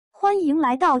欢迎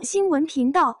来到新闻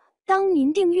频道。当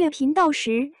您订阅频道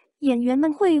时，演员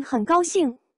们会很高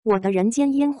兴。我的人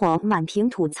间烟火满屏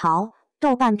吐槽，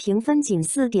豆瓣评分仅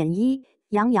4.1。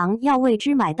杨洋要为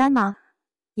之买单吗？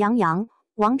杨洋、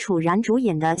王楚然主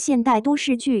演的现代都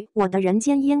市剧《我的人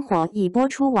间烟火》已播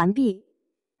出完毕，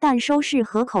但收视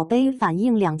和口碑反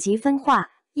应两极分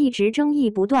化，一直争议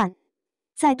不断。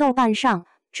在豆瓣上，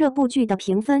这部剧的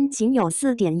评分仅有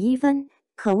4.1分，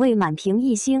可谓满屏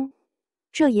1星。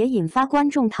这也引发观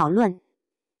众讨论。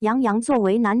杨洋作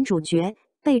为男主角，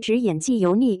被指演技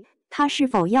油腻，他是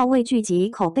否要为剧集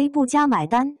口碑不佳买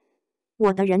单？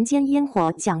我的人间烟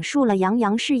火讲述了杨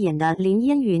洋饰演的林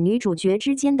嫣与女主角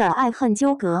之间的爱恨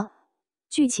纠葛，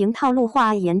剧情套路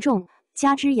化严重，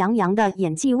加之杨洋的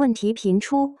演技问题频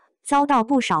出，遭到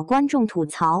不少观众吐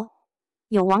槽。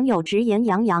有网友直言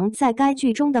杨洋在该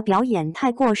剧中的表演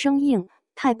太过生硬，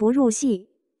太不入戏。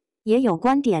也有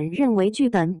观点认为剧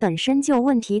本本身就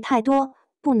问题太多，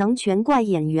不能全怪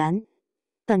演员。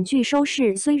本剧收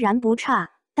视虽然不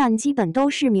差，但基本都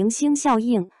是明星效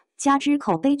应，加之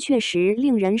口碑确实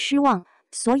令人失望，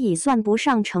所以算不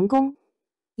上成功。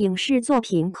影视作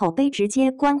品口碑直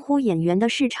接关乎演员的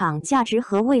市场价值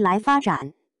和未来发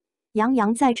展。杨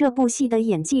洋在这部戏的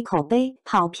演技口碑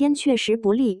跑偏确实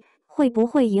不利，会不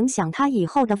会影响他以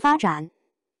后的发展？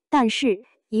但是，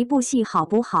一部戏好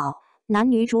不好，男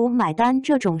女主买单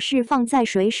这种事放在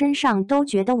谁身上都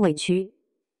觉得委屈。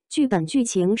剧本剧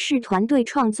情是团队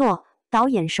创作，导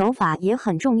演手法也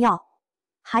很重要。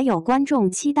还有观众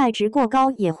期待值过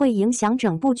高也会影响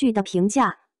整部剧的评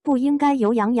价，不应该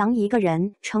由杨洋一个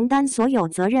人承担所有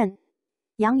责任。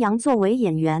杨洋作为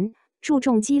演员，注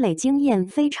重积累经验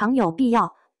非常有必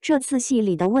要，这次戏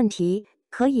里的问题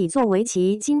可以作为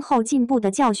其今后进步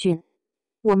的教训。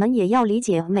我们也要理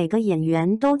解每个演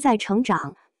员都在成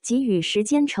长，给予时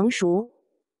间成熟。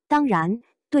当然，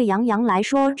对杨洋来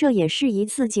说，这也是一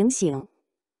次警醒。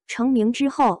成名之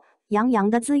后，杨洋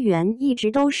的资源一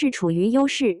直都是处于优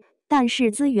势，但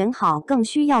是资源好更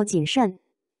需要谨慎，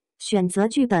选择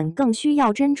剧本更需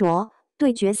要斟酌，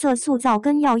对角色塑造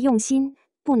更要用心，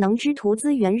不能只图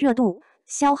资源热度，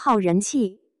消耗人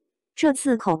气。这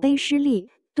次口碑失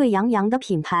利，对杨洋的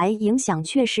品牌影响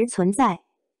确实存在。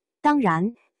当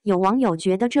然，有网友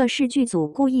觉得这是剧组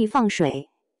故意放水。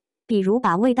比如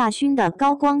把魏大勋的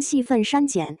高光戏份删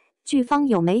减，剧方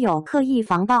有没有刻意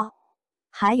防爆？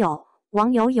还有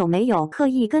网友有没有刻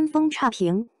意跟风差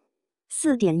评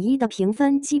？4.1的评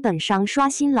分基本上刷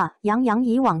新了杨洋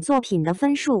以往作品的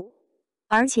分数，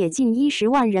而且近10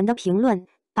万人的评论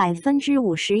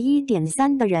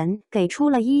，51.3%的人给出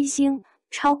了1星，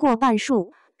超过半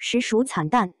数，实属惨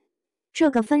淡。这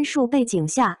个分数背景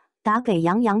下，打给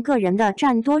杨洋个人的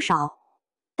占多少？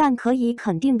但可以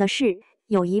肯定的是，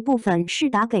有一部分是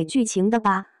打给剧情的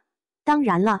吧。当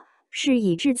然了，事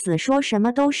已至此，说什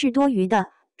么都是多余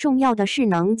的，重要的是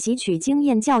能汲取经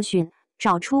验教训，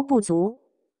找出不足，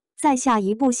在下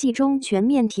一部戏中全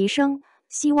面提升。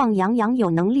希望杨洋有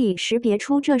能力识别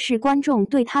出这是观众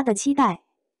对他的期待，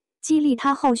激励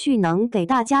他后续能给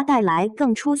大家带来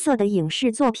更出色的影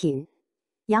视作品。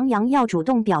杨洋要主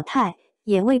动表态，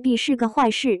也未必是个坏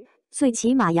事，最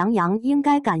起码杨洋应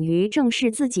该敢于正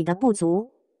视自己的不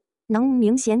足。能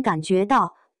明显感觉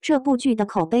到，这部剧的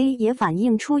口碑也反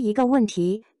映出一个问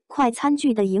题：快餐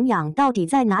剧的营养到底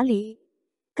在哪里？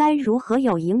该如何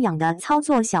有营养的操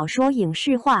作小说影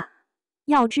视化？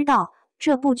要知道，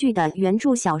这部剧的原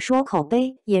著小说口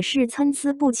碑也是参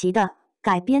差不齐的，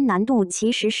改编难度其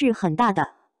实是很大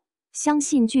的。相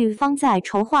信剧方在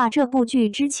筹划这部剧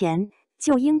之前，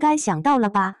就应该想到了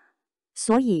吧？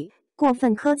所以，过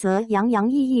分苛责杨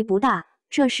洋意义不大。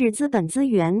这是资本资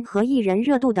源和艺人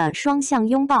热度的双向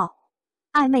拥抱，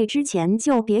暧昧之前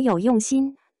就别有用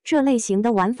心，这类型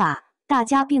的玩法大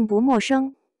家并不陌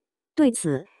生。对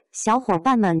此，小伙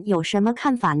伴们有什么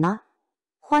看法呢？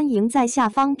欢迎在下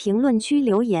方评论区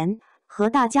留言，和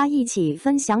大家一起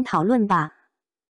分享讨论吧。